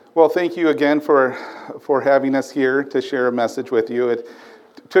Well, thank you again for having us here to share a message with you.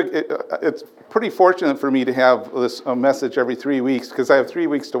 It's pretty fortunate for me to have a message every 3 weeks because I have 3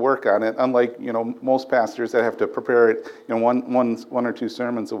 weeks to work on it. Unlike most pastors that have to prepare it one or two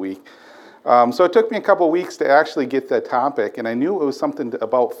sermons a week. So it took me a couple of weeks to actually get that topic, and I knew it was something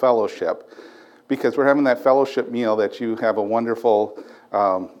about fellowship because we're having that fellowship meal that you have a wonderful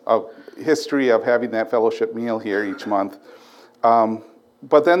history of having that fellowship meal here each month.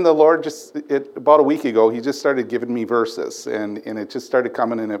 But then the Lord about a week ago, He just started giving me verses, and it just started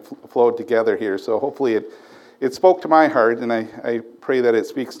coming and it flowed together here. So hopefully it spoke to my heart, and I pray that it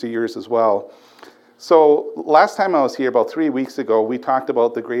speaks to yours as well. So last time I was here, about 3 weeks ago, we talked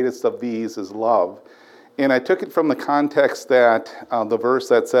about the greatest of these is love. And I took it from the context that the verse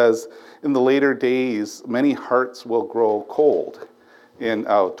that says, in the later days, many hearts will grow cold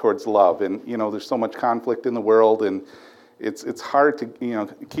towards love. And, there's so much conflict in the world, and it's hard to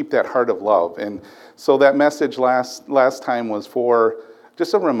keep that heart of love. And so that message last time was for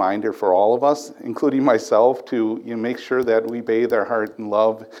just a reminder for all of us, including myself, to make sure that we bathe our heart in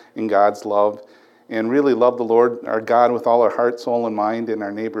love, in God's love, and really love the Lord our God with all our heart, soul, and mind, and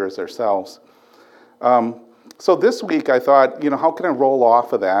our neighbor as ourselves. So this week I thought, how can I roll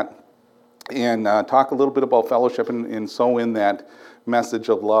off of that and talk a little bit about fellowship and sew in that message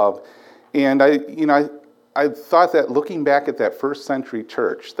of love. And I thought that looking back at that first century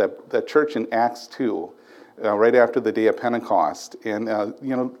church, that church in Acts 2, right after the day of Pentecost, and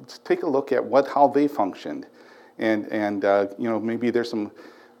take a look at how they functioned, and maybe there's some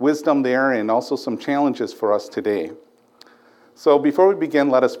wisdom there and also some challenges for us today. So before we begin,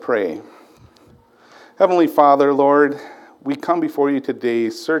 let us pray. Heavenly Father, Lord, we come before you today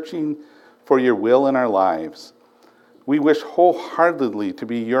searching for your will in our lives. We wish wholeheartedly to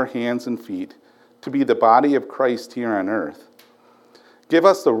be your hands and feet, to be the body of Christ here on earth. Give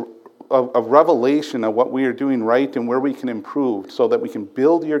us a revelation of what we are doing right and where we can improve so that we can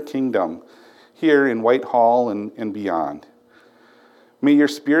build your kingdom here in Whitehall and beyond. May your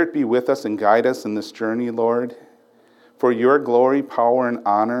Spirit be with us and guide us in this journey, Lord. For your glory, power, and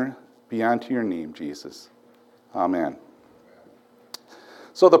honor be unto your name, Jesus. Amen.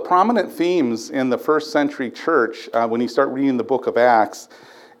 So the prominent themes in the first century church, when you start reading the book of Acts,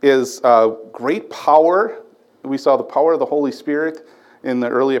 is great power. We saw the power of the Holy Spirit in the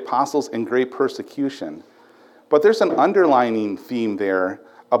early apostles and great persecution. But there's an underlining theme there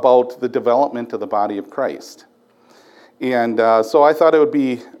about the development of the body of Christ. And so I thought it would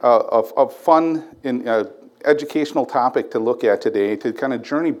be a fun and educational topic to look at today, to kind of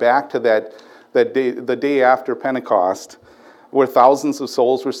journey back to that day, the day after Pentecost, where thousands of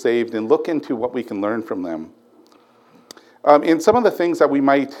souls were saved, and look into what we can learn from them. And some of the things that we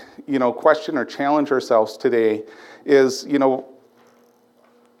might, question or challenge ourselves today is,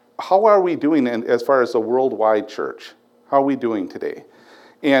 how are we doing as far as a worldwide church? How are we doing today?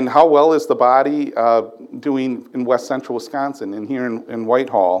 And how well is the body doing in West Central Wisconsin and here in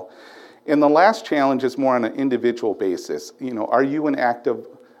Whitehall? And the last challenge is more on an individual basis. Are you an active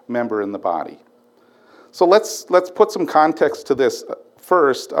member in the body? So let's put some context to this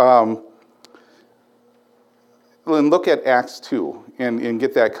first. And look at Acts 2 and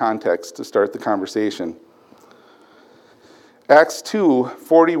get that context to start the conversation. Acts 2,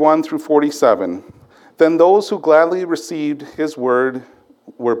 41 through 47. Then those who gladly received his word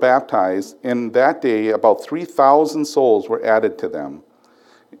were baptized, and that day about 3,000 souls were added to them.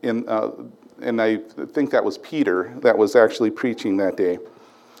 And I think that was Peter that was actually preaching that day.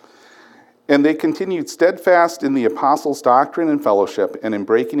 And they continued steadfast in the apostles' doctrine and fellowship, and in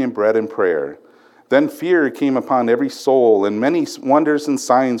breaking in bread and prayer. Then fear came upon every soul, and many wonders and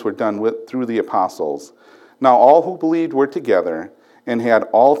signs were done through the apostles. Now all who believed were together, and had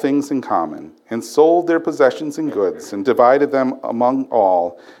all things in common, and sold their possessions and goods, and divided them among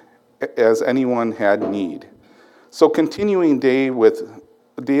all, as anyone had need. So continuing daily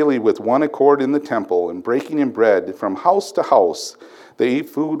with one accord in the temple, and breaking in bread from house to house, they ate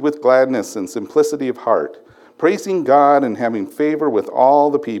food with gladness and simplicity of heart, praising God and having favor with all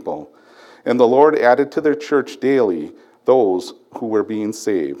the people. And the Lord added to their church daily those who were being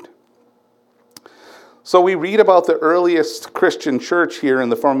saved. So we read about the earliest Christian church here in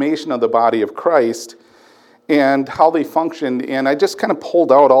the formation of the body of Christ and how they functioned. And I just kind of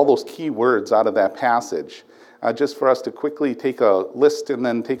pulled out all those key words out of that passage just for us to quickly take a list and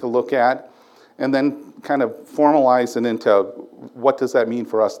then take a look at and then kind of formalize it into what does that mean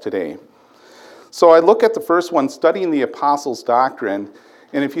for us today. So I look at the first one, studying the apostles' doctrine.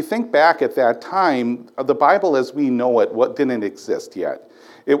 And if you think back at that time, the Bible as we know it didn't exist yet.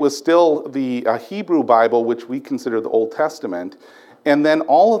 It was still the Hebrew Bible, which we consider the Old Testament, And then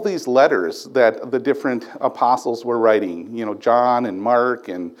all of these letters that the different apostles were writing, John and Mark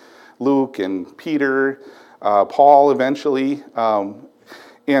and Luke and Peter, Paul eventually.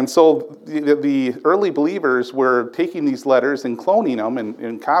 And so the early believers were taking these letters and cloning them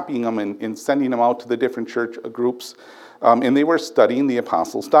and copying them and sending them out to the different church groups. And they were studying the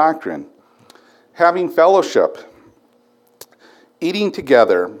apostles' doctrine. Having fellowship, eating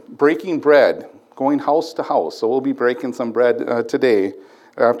together, breaking bread, going house to house. So we'll be breaking some bread today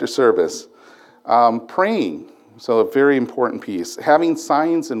after service. Praying, so a very important piece. Having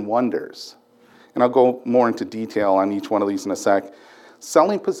signs and wonders. And I'll go more into detail on each one of these in a sec.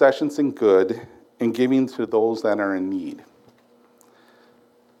 Selling possessions and good and giving to those that are in need.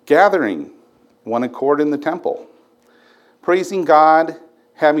 Gathering, one accord in the temple. Praising God,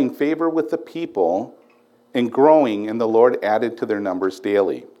 having favor with the people, and growing, and the Lord added to their numbers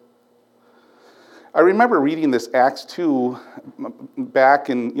daily. I remember reading this Acts 2 back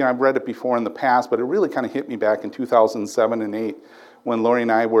in, I've read it before in the past, but it really kind of hit me back in 2007 and 8 when Lori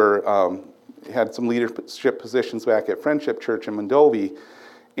and I had some leadership positions back at Friendship Church in Mondovi.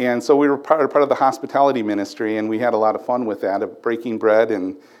 And so we were part of the hospitality ministry, and we had a lot of fun with that, of breaking bread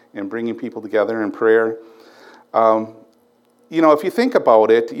and bringing people together in prayer. If you think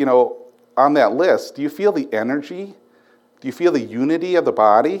about it, on that list, do you feel the energy? Do you feel the unity of the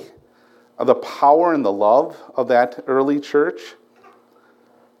body? Of the power and the love of that early church?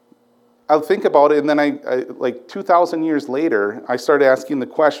 I'll think about it, and then I 2,000 years later, I started asking the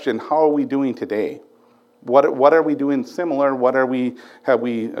question, how are we doing today? What are we doing similar? What have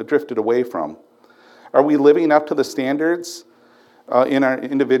we drifted away from? Are we living up to the standards in our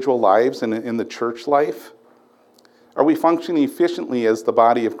individual lives and in the church life? Are we functioning efficiently as the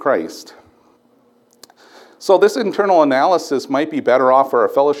body of Christ? So this internal analysis might be better off for a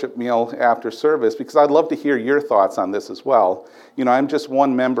fellowship meal after service, because I'd love to hear your thoughts on this as well. I'm just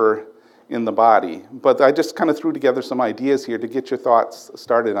one member in the body, but I just kind of threw together some ideas here to get your thoughts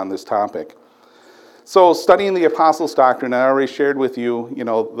started on this topic. So studying the Apostles' Doctrine, I already shared with you,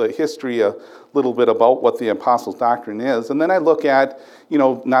 the history a little bit about what the Apostles' Doctrine is. And then I look at,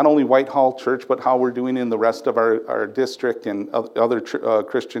 not only Whitehall Church, but how we're doing in the rest of our district and other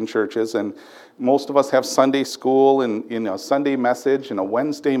Christian churches. And most of us have Sunday school and, a Sunday message and a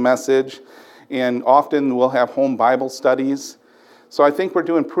Wednesday message. And often we'll have home Bible studies. So I think we're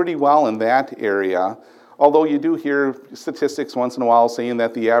doing pretty well in that area. Although you do hear statistics once in a while saying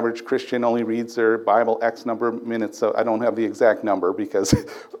that the average Christian only reads their Bible X number of minutes. So I don't have the exact number because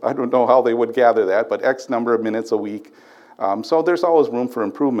I don't know how they would gather that, but X number of minutes a week. So there's always room for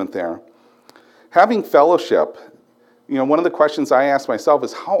improvement there. Having fellowship, one of the questions I ask myself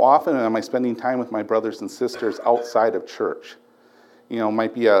is, how often am I spending time with my brothers and sisters outside of church?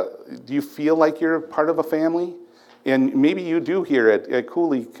 Do you feel like you're part of a family? And maybe you do here at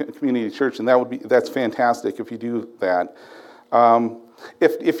Cooley Community Church, and that's fantastic if you do that.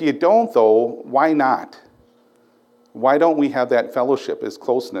 If you don't, though, why not? Why don't we have that fellowship as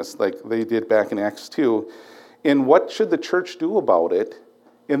closeness like they did back in Acts 2? And what should the church do about it?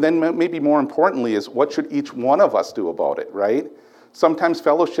 And then maybe more importantly is, what should each one of us do about it, right? Sometimes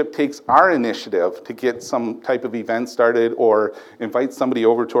fellowship takes our initiative to get some type of event started or invite somebody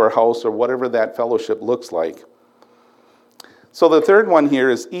over to our house or whatever that fellowship looks like. So the third one here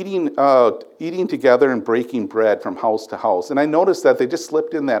is eating together and breaking bread from house to house. And I noticed that they just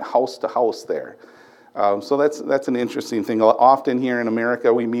slipped in that house to house there. So that's an interesting thing. Often here in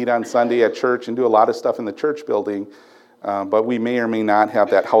America, we meet on Sunday at church and do a lot of stuff in the church building, but we may or may not have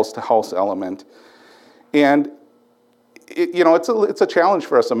that house to house element. And it's a challenge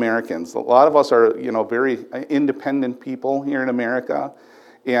for us Americans. A lot of us are very independent people here in America.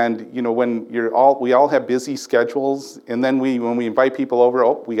 And when we all have busy schedules, and then when we invite people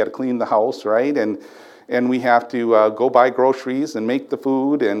over, we got to clean the house, right? And we have to go buy groceries and make the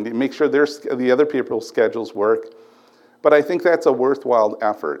food and make sure the other people's schedules work. But I think that's a worthwhile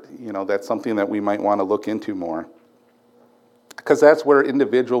effort. That's something that we might want to look into more, because that's where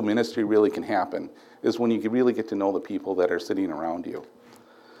individual ministry really can happen, is when you really get to know the people that are sitting around you.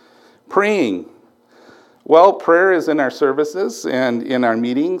 Praying. Well, prayer is in our services and in our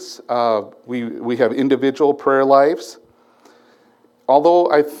meetings. We have individual prayer lives.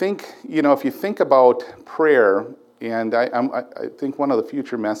 Although I think, if you think about prayer, and I think one of the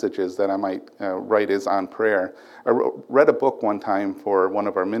future messages that I might write is on prayer. I read a book one time for one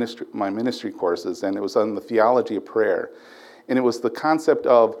of my ministry courses, and it was on the theology of prayer. And it was the concept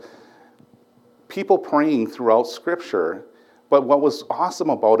of people praying throughout Scripture. But what was awesome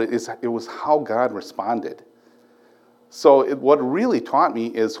about it is it was how God responded. So what really taught me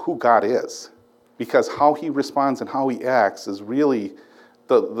is who God is. because how he responds and how he acts is really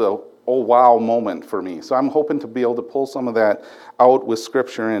the oh wow moment for me. So I'm hoping to be able to pull some of that out with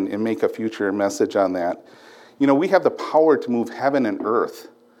Scripture and make a future message on that. You know, we have the power to move heaven and earth,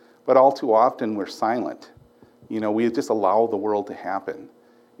 but all too often we're silent. You know, we just allow the world to happen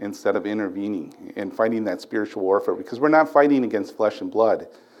instead of intervening and fighting that spiritual warfare, because we're not fighting against flesh and blood.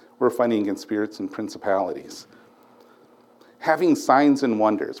 We're fighting against spirits and principalities. Having signs and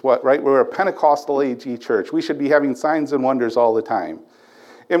wonders. Right? We're a Pentecostal AG church. We should be having signs and wonders all the time.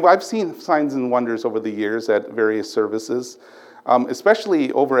 And I've seen signs and wonders over the years at various services,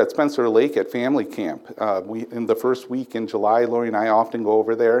 especially over at Spencer Lake at Family Camp. In the first week in July, Lori and I often go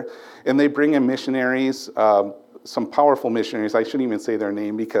over there, and they bring in missionaries, some powerful missionaries. I shouldn't even say their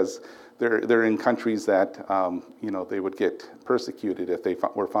name because they're in countries that they would get persecuted if they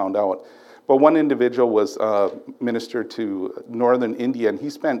were found out. But one individual was ministered to northern India, and he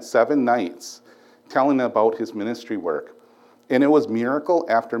spent 7 nights telling about his ministry work. And it was miracle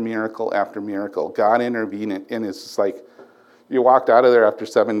after miracle after miracle. God intervened, and it's just like you walked out of there after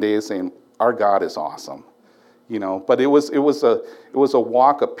 7 days saying, "Our God is awesome," you know. But it was a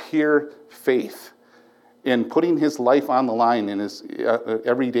walk of pure faith, in putting his life on the line in his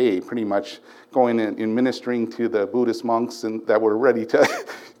every day, pretty much going and ministering to the Buddhist monks and that were ready to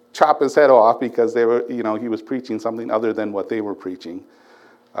chop his head off because they were, he was preaching something other than what they were preaching.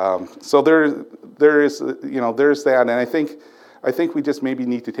 So there is there's that, and I think we just maybe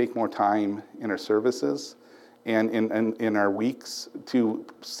need to take more time in our services and in our weeks to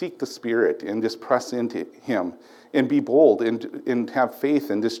seek the Spirit and just press into Him and be bold and have faith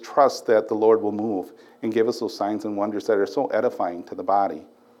and just trust that the Lord will move and give us those signs and wonders that are so edifying to the body.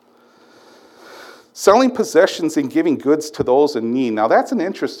 Selling possessions and giving goods to those in need. Now that's an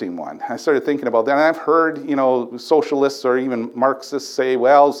interesting one. I started thinking about that. And I've heard, socialists or even Marxists say,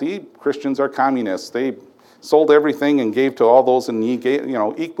 well, see, Christians are communists. They sold everything and gave to all those in need,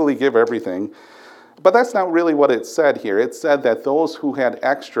 equally give everything. But that's not really what it said here. It said that those who had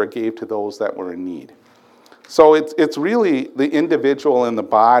extra gave to those that were in need. So it's really the individual in the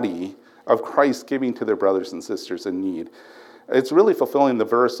body of Christ giving to their brothers and sisters in need. It's really fulfilling the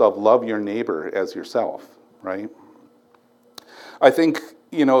verse of love your neighbor as yourself, right? I think,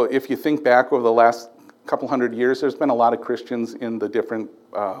 if you think back over the last couple hundred years, there's been a lot of Christians in the different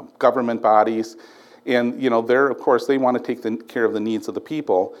government bodies. And, of course, they want to take care of the needs of the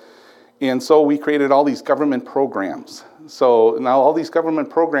people. And so we created all these government programs. So now all these government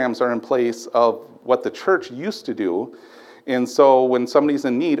programs are in place of what the church used to do. And so when somebody's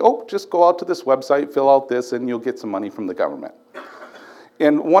in need, just go out to this website, fill out this, and you'll get some money from the government.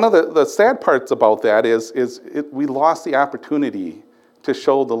 And one of the sad parts about that is we lost the opportunity to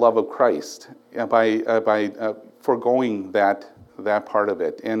show the love of Christ by foregoing that part of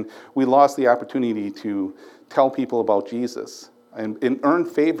it. And we lost the opportunity to tell people about Jesus and earn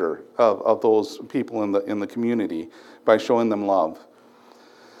favor of those people in the community by showing them love.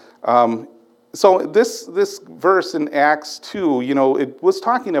 So this verse in Acts 2, it was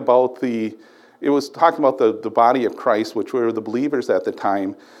talking about the body of Christ, which were the believers at the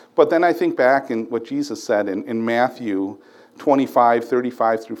time. But then I think back in what Jesus said in Matthew 25,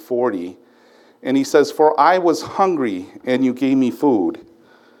 35 through 40. And he says, "For I was hungry, and you gave me food.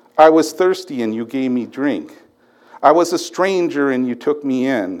 I was thirsty, and you gave me drink. I was a stranger, and you took me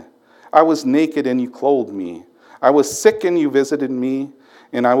in. I was naked, and you clothed me. I was sick, and you visited me.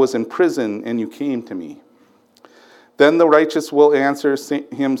 And I was in prison, and you came to me." Then the righteous will answer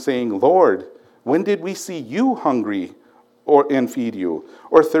him, saying, "Lord, when did we see you hungry and feed you,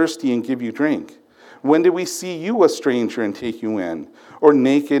 or thirsty and give you drink? When did we see you a stranger and take you in, or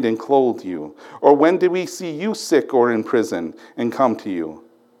naked and clothe you? Or when did we see you sick or in prison and come to you?"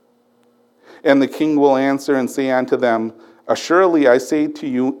 And the king will answer and say unto them, "Assuredly I say to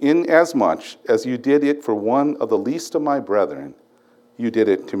you, inasmuch as you did it for one of the least of my brethren, you did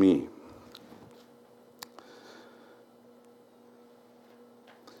it to me."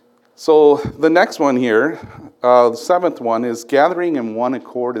 So the next one here, the 7th one, is gathering in one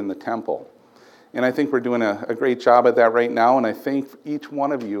accord in the temple. And I think we're doing a great job at that right now, and I thank each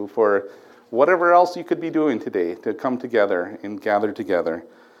one of you for whatever else you could be doing today to come together and gather together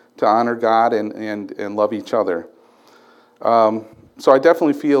to honor God and love each other. So I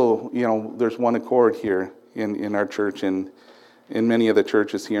definitely feel, there's one accord here in our church and in many of the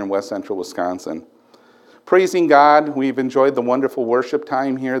churches here in West Central Wisconsin. Praising God, we've enjoyed the wonderful worship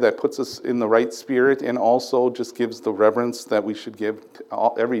time here that puts us in the right spirit and also just gives the reverence that we should give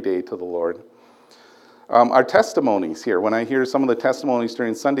every day to the Lord. Our testimonies here, when I hear some of the testimonies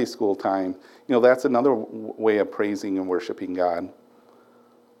during Sunday school time, that's another way of praising and worshiping God.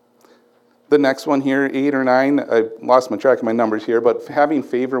 The next one here, 8 or 9, I lost my track of my numbers here, but having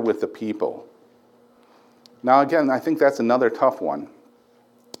favor with the people. Now again, I think that's another tough one.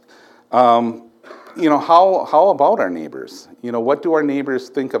 How about our neighbors? What do our neighbors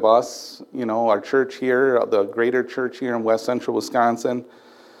think of us? Our church here, the greater church here in West Central Wisconsin.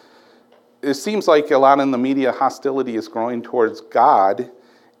 It seems like a lot in the media hostility is growing towards God,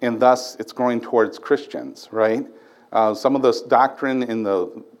 and thus it's growing towards Christians, right? Some of this doctrine in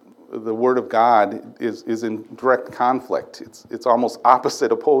the Word of God is in direct conflict. It's almost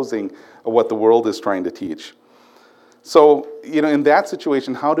opposite, opposing of what the world is trying to teach. So, in that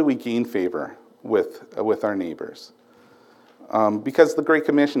situation, how do we gain favor with our neighbors? Because the Great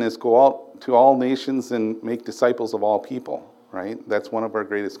Commission is go out to all nations and make disciples of all people, right? That's one of our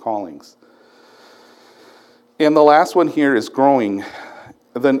greatest callings. And the last one here is growing.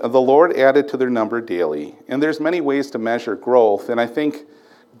 Then the Lord added to their number daily. And there's many ways to measure growth, and I think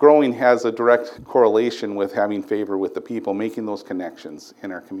growing has a direct correlation with having favor with the people, making those connections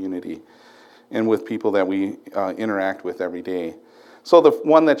in our community and with people that we interact with every day. So the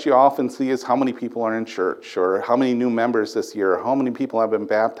one that you often see is how many people are in church, or how many new members this year, or how many people have been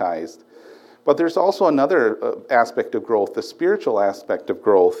baptized. But there's also another aspect of growth, the spiritual aspect of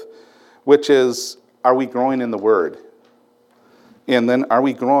growth, which is, are we growing in the Word? And then are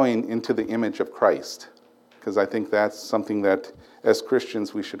we growing into the image of Christ? Because I think that's something that as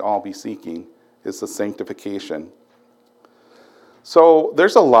Christians we should all be seeking, is the sanctification. So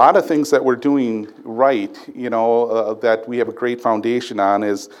there's a lot of things that we're doing right, that we have a great foundation on,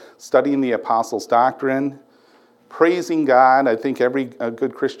 is studying the Apostles' doctrine, praising God. I think every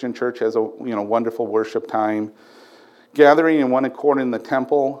good Christian church has a wonderful worship time, gathering in one accord in the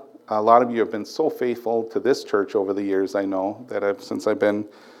temple. A lot of you have been so faithful to this church over the years, I know, that since I've been,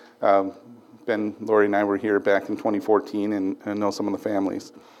 Lori and I were here back in 2014 and know some of the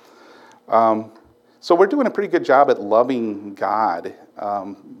families. So we're doing a pretty good job at loving God,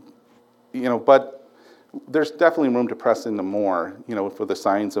 but there's definitely room to press into more, for the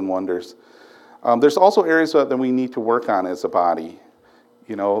signs and wonders. There's also areas that we need to work on as a body,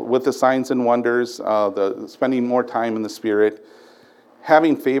 with the signs and wonders, the spending more time in the Spirit,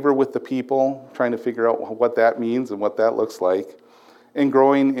 having favor with the people, trying to figure out what that means and what that looks like, and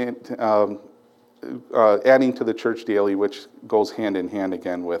growing it, adding to the church daily, which goes hand in hand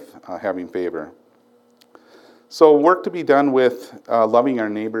again with having favor. So work to be done with loving our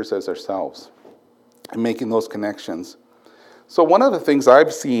neighbors as ourselves and making those connections. So one of the things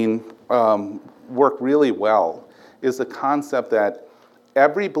I've seen work really well is the concept that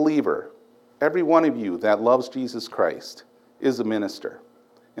every believer, every one of you that loves Jesus Christ, is a minister.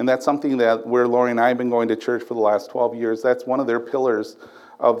 And that's something that where Lori and I have been going to church for the last 12 years, that's one of their pillars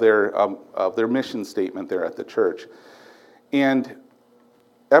of their mission statement there at the church. And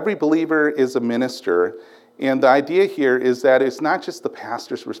every believer is a minister. And the idea here is that it's not just the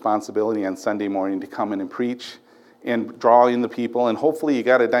pastor's responsibility on Sunday morning to come in and preach and draw in the people. And hopefully you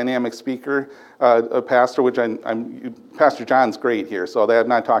got a dynamic speaker, a pastor, which Pastor John's great here. So I'm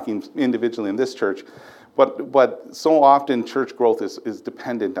not talking individually in this church. But so often church growth is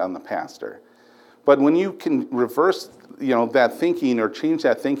dependent on the pastor. But when you can reverse that thinking or change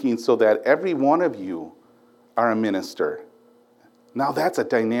that thinking so that every one of you are a minister, now that's a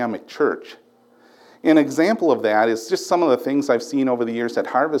dynamic church. An example of that is just some of the things I've seen over the years at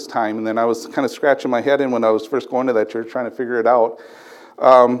Harvest Time, and then I was kind of scratching my head in when I was first going to that church trying to figure it out.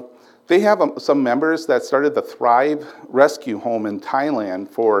 They have some members that started the Thrive Rescue Home in Thailand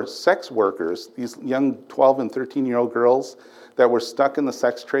for sex workers, these young 12 and 13-year-old girls that were stuck in the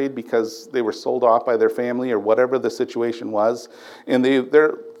sex trade because they were sold off by their family or whatever the situation was, and they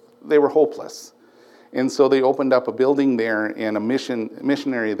were hopeless. And so they opened up a building there and a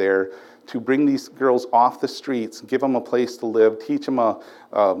missionary there to bring these girls off the streets, give them a place to live, teach them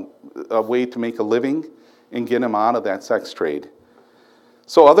a way to make a living, and get them out of that sex trade.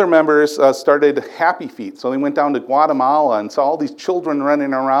 So other members started Happy Feet. So they went down to Guatemala and saw all these children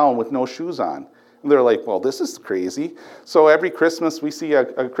running around with no shoes on. And they're like, well, this is crazy. So every Christmas we see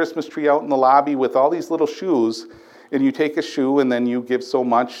a Christmas tree out in the lobby with all these little shoes. And you take a shoe and then you give so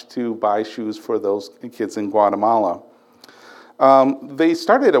much to buy shoes for those kids in Guatemala. They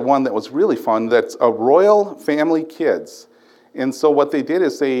started one that was really fun. That's a Royal Family Kids. And so what they did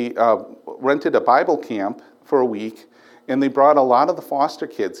is they rented a Bible camp for a week. And they brought a lot of the foster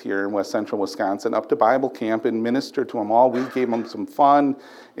kids here in West Central Wisconsin up to Bible camp and ministered to them all. We gave them some fun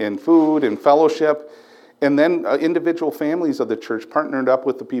and food and fellowship. And then individual families of the church partnered up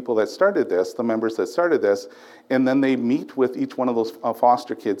with the people that started this, the members that started this, and then they meet with each one of those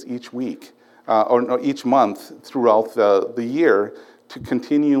foster kids each week, or each month throughout the year to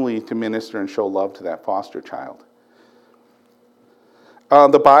continually to minister and show love to that foster child.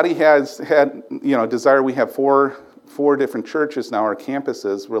 The body has had, desire. We have four different churches now, or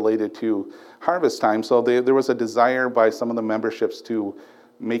campuses related to Harvest Time. So there was a desire by some of the memberships to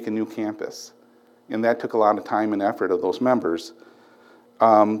make a new campus. And that took a lot of time and effort of those members.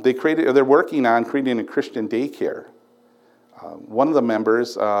 They're working on creating a Christian daycare. One of the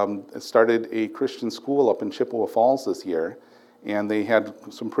members started a Christian school up in Chippewa Falls this year, and they had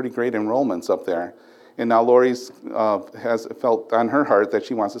some pretty great enrollments up there. And now Lori's has felt on her heart that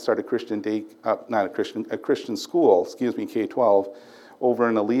she wants to start a Christian Christian school, K-12, over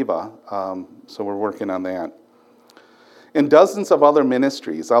in Oliva. So we're working on that. And dozens of other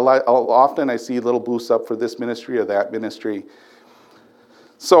ministries. Often I see little boosts up for this ministry or that ministry.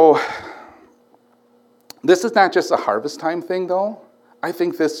 So this is not just a Harvest Time thing, though. I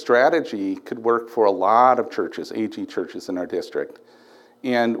think this strategy could work for a lot of churches, AG churches in our district.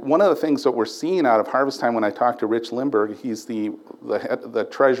 And one of the things that we're seeing out of Harvest Time, when I talked to Rich Lindbergh, he's the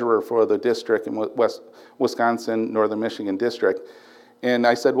treasurer for the district in Wisconsin, Northern Michigan district. And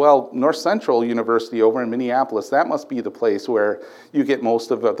I said, well, North Central University over in Minneapolis, that must be the place where you get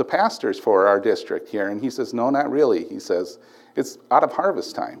most of the pastors for our district here. And he says, no, not really. He says, it's out of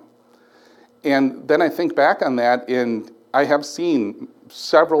Harvest Time. And then I think back on that, and I have seen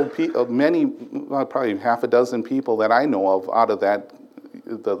several people, probably half a dozen people that I know of out of that,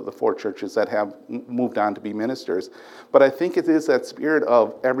 the four churches that have moved on to be ministers. But I think it is that spirit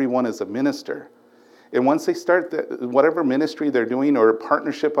of everyone is a minister. And once they start whatever ministry they're doing or a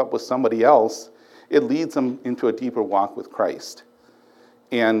partnership up with somebody else, it leads them into a deeper walk with Christ.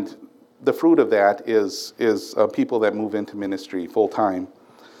 And the fruit of that is people that move into ministry full time.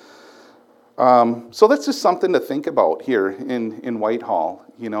 So that's just something to think about here in Whitehall.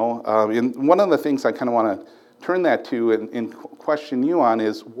 And one of the things I kind of want to turn that to and question you on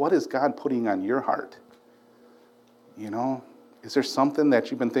is, what is God putting on your heart? Is there something that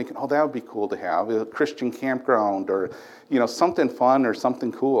you've been thinking, oh, that would be cool to have, a Christian campground or, something fun or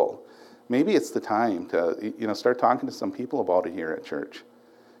something cool? Maybe it's the time to, start talking to some people about it here at church.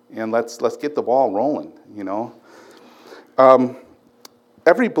 And let's get the ball rolling,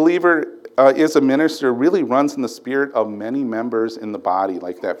 Every believer is a minister really runs in the spirit of many members in the body,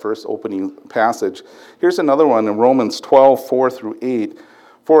 like that first opening passage. Here's another one in Romans 12, 4-8.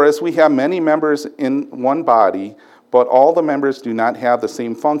 For as we have many members in one body, but all the members do not have the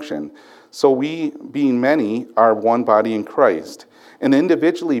same function. So we, being many, are one body in Christ, and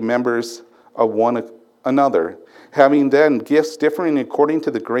individually members of one another. Having then gifts differing according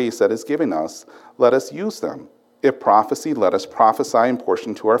to the grace that is given us, let us use them. If prophecy, let us prophesy in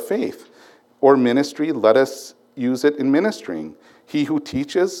portion to our faith. Or ministry, let us use it in ministering. He who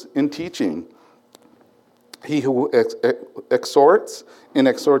teaches, in teaching. He who exhorts, in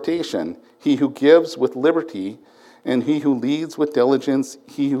exhortation. He who gives with liberty, and he who leads with diligence,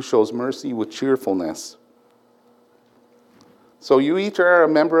 he who shows mercy with cheerfulness. So you each are a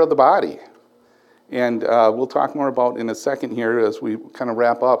member of the body. And we'll talk more about in a second here as we kind of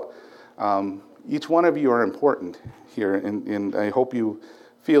wrap up. Each one of you are important here, and I hope you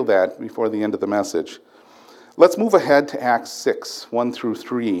feel that before the end of the message. Let's move ahead to Acts 6,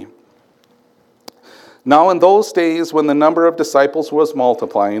 1-3. Now in those days when the number of disciples was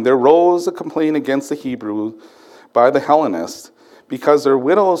multiplying, there rose a complaint against the Hebrews by the Hellenists, because their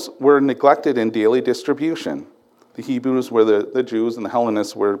widows were neglected in daily distribution. The Hebrews were the Jews, and the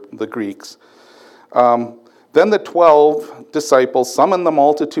Hellenists were the Greeks. Then the 12 disciples summoned the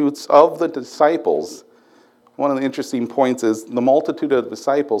multitudes of the disciples. One of the interesting points is the multitude of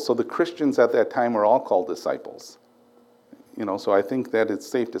disciples. So the Christians at that time were all called disciples. So I think that it's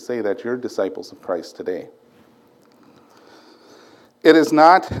safe to say that you're disciples of Christ today. It is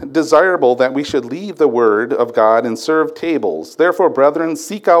not desirable that we should leave the word of God and serve tables. Therefore, brethren,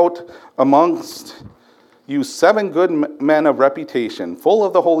 seek out amongst you 7 good men of reputation, full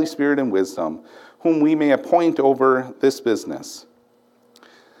of the Holy Spirit and wisdom, whom we may appoint over this business.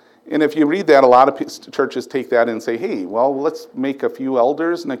 And if you read that, a lot of churches take that and say, hey, well, let's make a few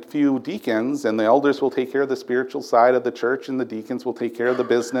elders and a few deacons, and the elders will take care of the spiritual side of the church, and the deacons will take care of the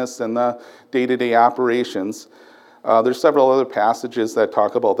business and the day-to-day operations. There's several other passages that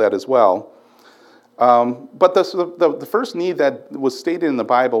talk about that as well. But the first need that was stated in the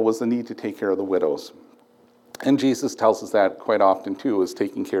Bible was the need to take care of the widows. And Jesus tells us that quite often, too, is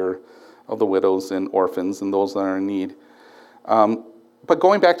taking care of the widows and orphans and those that are in need. But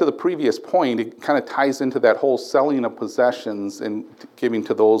going back to the previous point, it kind of ties into that whole selling of possessions and giving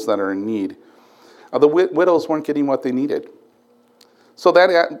to those that are in need. The widows weren't getting what they needed. So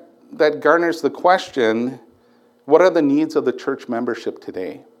that garners the question, What are the needs of the church membership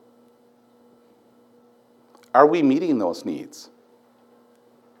today? Are we meeting those needs?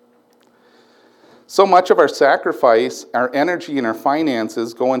 So much of our sacrifice, our energy, and our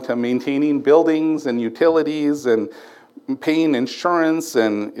finances go into maintaining buildings and utilities and paying insurance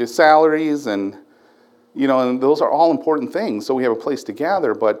and salaries and those are all important things. So we have a place to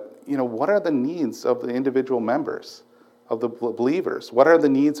gather, but what are the needs of the individual members, of the believers? What are the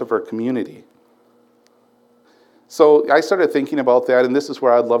needs of our community? So I started thinking about that, and this is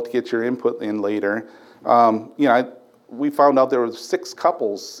where I'd love to get your input in later. We found out there were 6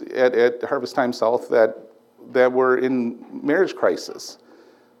 couples at Harvest Time South that were in marriage crisis.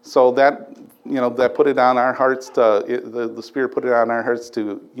 So that put it on our hearts the Spirit put it on our hearts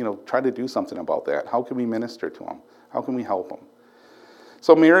to try to do something about that. How can we minister to them? How can we help them?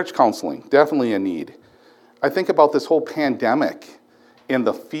 So marriage counseling, definitely a need. I think about this whole pandemic and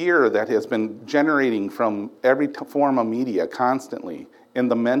the fear that has been generating from every form of media constantly, and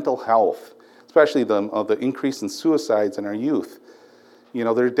the mental health, especially the increase in suicides in our youth.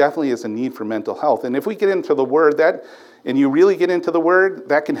 There definitely is a need for mental health. And if we get into the Word, and you really get into the Word,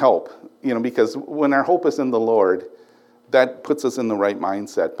 that can help. Because when our hope is in the Lord, that puts us in the right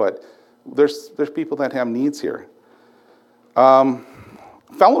mindset. But there's people that have needs here.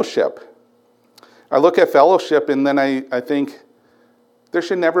 Fellowship. I look at fellowship, and then I think there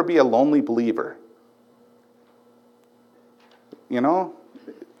should never be a lonely believer.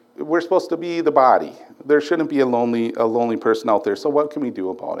 We're supposed to be the body. There shouldn't be a lonely person out there. So what can we do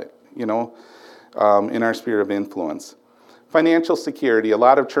about it? In our sphere of influence. Financial security. A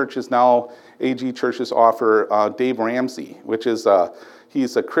lot of churches now, AG churches offer Dave Ramsey, which is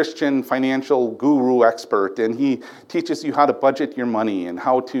he's a Christian financial guru expert, and he teaches you how to budget your money and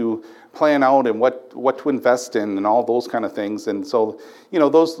how to plan out and what to invest in and all those kind of things. And so,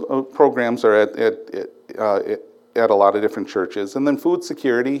 those programs are at a lot of different churches. And then food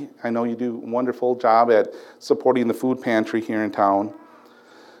security. I know you do a wonderful job at supporting the food pantry here in town.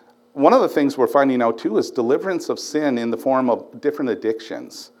 One of the things we're finding out, too, is deliverance of sin in the form of different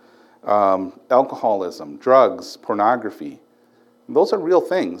addictions. Alcoholism, drugs, pornography. Those are real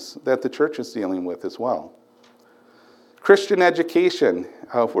things that the church is dealing with as well. Christian education.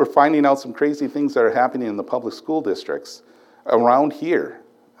 We're finding out some crazy things that are happening in the public school districts around here.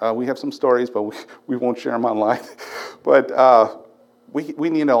 We have some stories, but we won't share them online. But we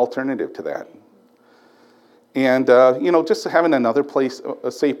need an alternative to that. And just having another place,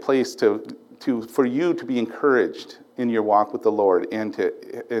 a safe place for you to be encouraged in your walk with the Lord, and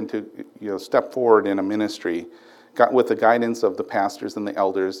to step forward in a ministry, with the guidance of the pastors and the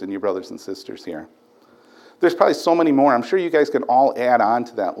elders and your brothers and sisters here. There's probably so many more. I'm sure you guys can all add on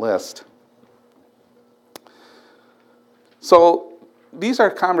to that list. So these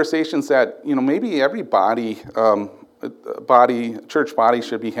are conversations that maybe every church body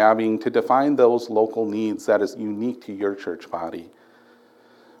should be having to define those local needs that is unique to your church body.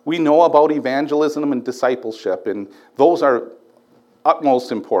 We know about evangelism and discipleship, and those are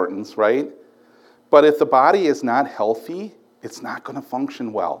utmost importance, right? But if the body is not healthy, it's not going to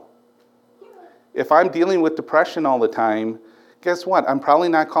function well. If I'm dealing with depression all the time, guess what? I'm probably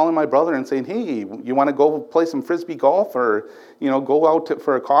not calling my brother and saying, hey, you want to go play some frisbee golf or, go out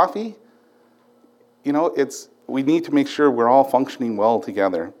for a coffee? We need to make sure we're all functioning well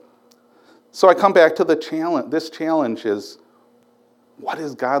together. So I come back to the challenge. This challenge is, what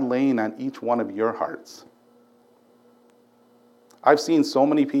is God laying on each one of your hearts? I've seen so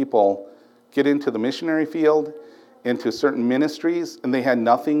many people get into the missionary field, into certain ministries, and they had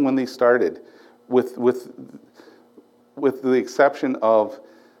nothing when they started, with the exception of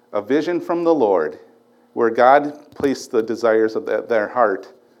a vision from the Lord, where God placed the desires of their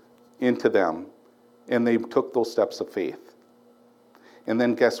heart into them, and they took those steps of faith. And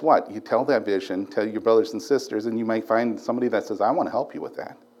then guess what? You tell that vision, tell your brothers and sisters, and you might find somebody that says, I want to help you with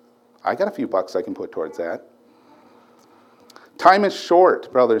that. I got a few bucks I can put towards that. Time is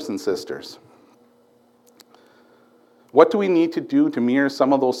short, brothers and sisters. What do we need to do to mirror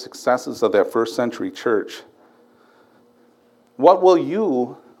some of those successes of that first century church? What will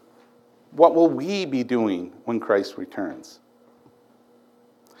we be doing when Christ returns?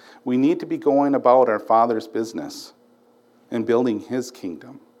 We need to be going about our Father's business and building His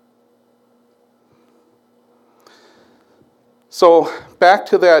kingdom. So back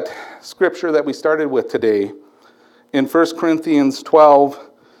to that scripture that we started with today. In 1 Corinthians 12,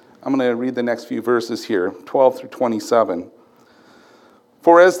 I'm going to read the next few verses here, 12 through 27.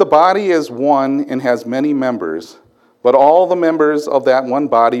 For as the body is one and has many members, but all the members of that one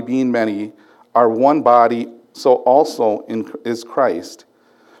body, being many, are one body, so also is Christ.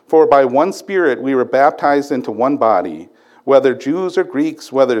 For by one Spirit we were baptized into one body, whether Jews or Greeks,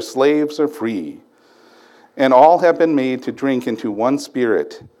 whether slaves or free. And all have been made to drink into one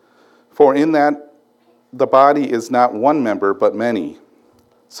Spirit. For in that the body is not one member, but many.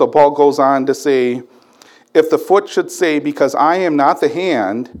 So Paul goes on to say, if the foot should say, because I am not the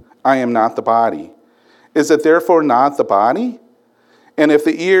hand, I am not the body, is it therefore not the body? And if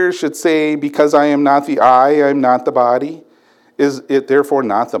the ear should say, because I am not the eye, I am not the body, is it therefore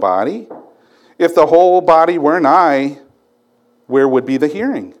not the body? If the whole body were an eye, where would be the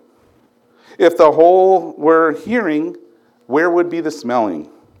hearing? If the whole were hearing, where would be the smelling?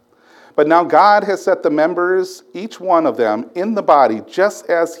 But now God has set the members, each one of them, in the body just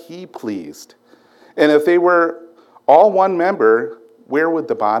as he pleased. And if they were all one member, where would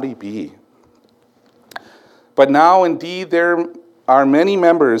the body be? But now indeed there are many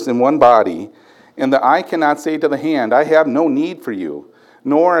members in one body, and the eye cannot say to the hand, I have no need for you,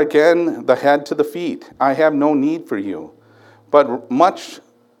 nor again the head to the feet, I have no need for you. But much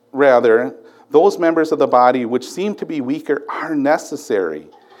rather, those members of the body which seem to be weaker are necessary.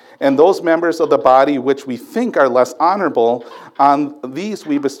 And those members of the body which we think are less honorable, on these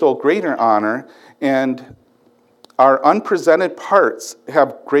we bestow greater honor, and our unpresented parts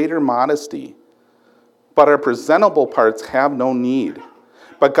have greater modesty. But our presentable parts have no need.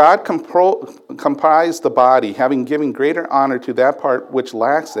 But God comprised the body, having given greater honor to that part which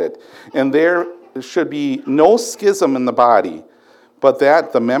lacks it. And there should be no schism in the body, but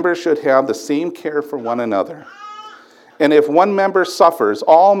that the members should have the same care for one another. And if one member suffers,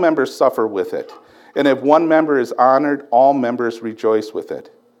 all members suffer with it. And if one member is honored, all members rejoice with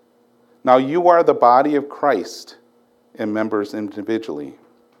it. Now you are the body of Christ, and members individually.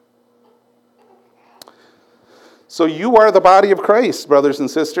 So you are the body of Christ, brothers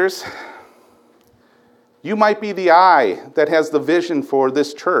and sisters. You might be the eye that has the vision for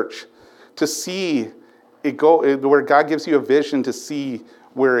this church to see it go, where God gives you a vision to see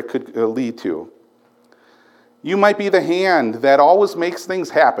where it could lead to. You might be the hand that always makes things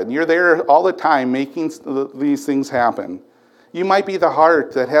happen. You're there all the time making these things happen. You might be the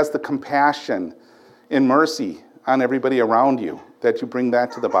heart that has the compassion and mercy on everybody around you, that you bring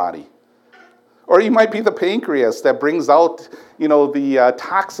that to the body. Or you might be the pancreas that brings out, the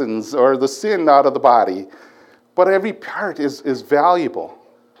toxins or the sin out of the body. But every part is valuable.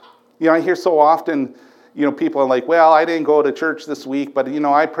 I hear so often, people are like, well, I didn't go to church this week, but,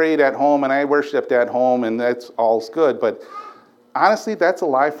 I prayed at home and I worshiped at home and that's all's good. But honestly, that's a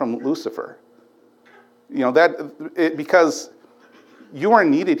lie from Lucifer. Because you are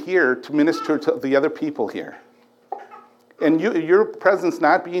needed here to minister to the other people here. And your presence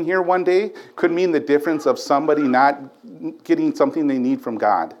not being here one day could mean the difference of somebody not getting something they need from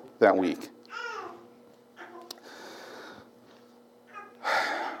God that week.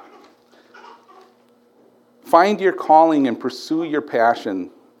 Find your calling and pursue your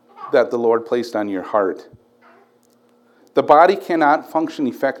passion that the Lord placed on your heart. The body cannot function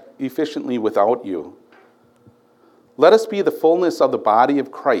efficiently without you. Let us be the fullness of the body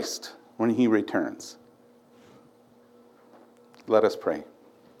of Christ when he returns. Let us pray.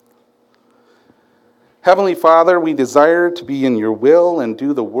 Heavenly Father, we desire to be in your will and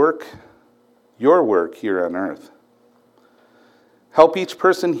do your work here on earth. Help each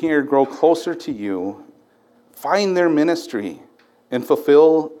person here grow closer to you, find their ministry, and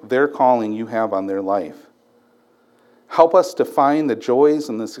fulfill their calling you have on their life. Help us to find the joys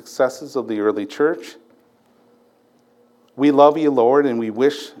and the successes of the early church. We love you, Lord, and we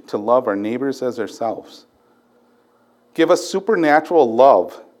wish to love our neighbors as ourselves. Give us supernatural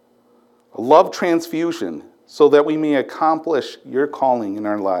love, a love transfusion, so that we may accomplish your calling in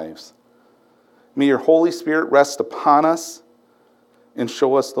our lives. May your Holy Spirit rest upon us and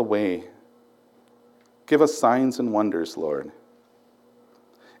show us the way. Give us signs and wonders, Lord.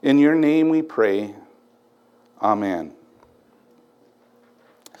 In your name we pray. Amen.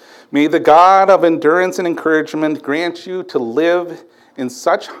 May the God of endurance and encouragement grant you to live in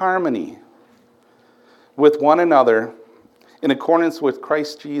such harmony with one another in accordance with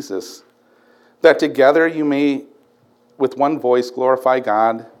Christ Jesus, that together you may with one voice glorify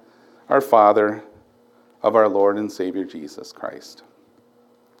God, our Father, of our Lord and Savior Jesus Christ.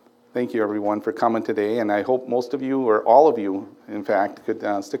 Thank you, everyone, for coming today, and I hope most of you, or all of you, in fact, could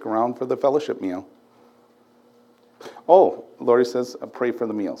stick around for the fellowship meal. Oh, Lori says, pray for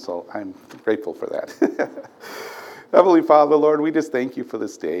the meal, so I'm grateful for that. Heavenly Father, Lord, we just thank you for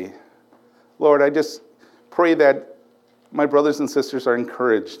this day. Lord, I just pray that my brothers and sisters are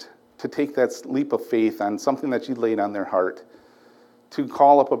encouraged to take that leap of faith on something that you laid on their heart, to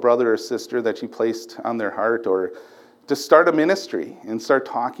call up a brother or sister that you placed on their heart, or to start a ministry and start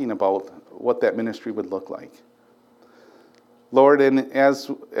talking about what that ministry would look like. Lord, and as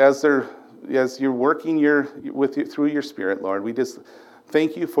you're working through your Spirit, Lord, we just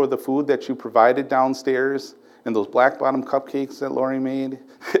thank you for the food that you provided downstairs and those black bottom cupcakes that Lori made,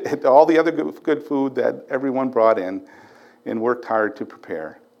 and all the other good food that everyone brought in and worked hard to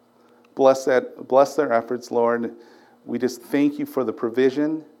prepare. Bless their efforts, Lord. We just thank you for the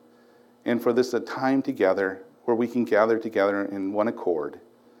provision and for this a time together where we can gather together in one accord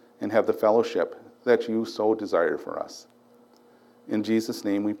and have the fellowship that you so desire for us. In Jesus'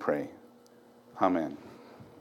 name we pray. Amen.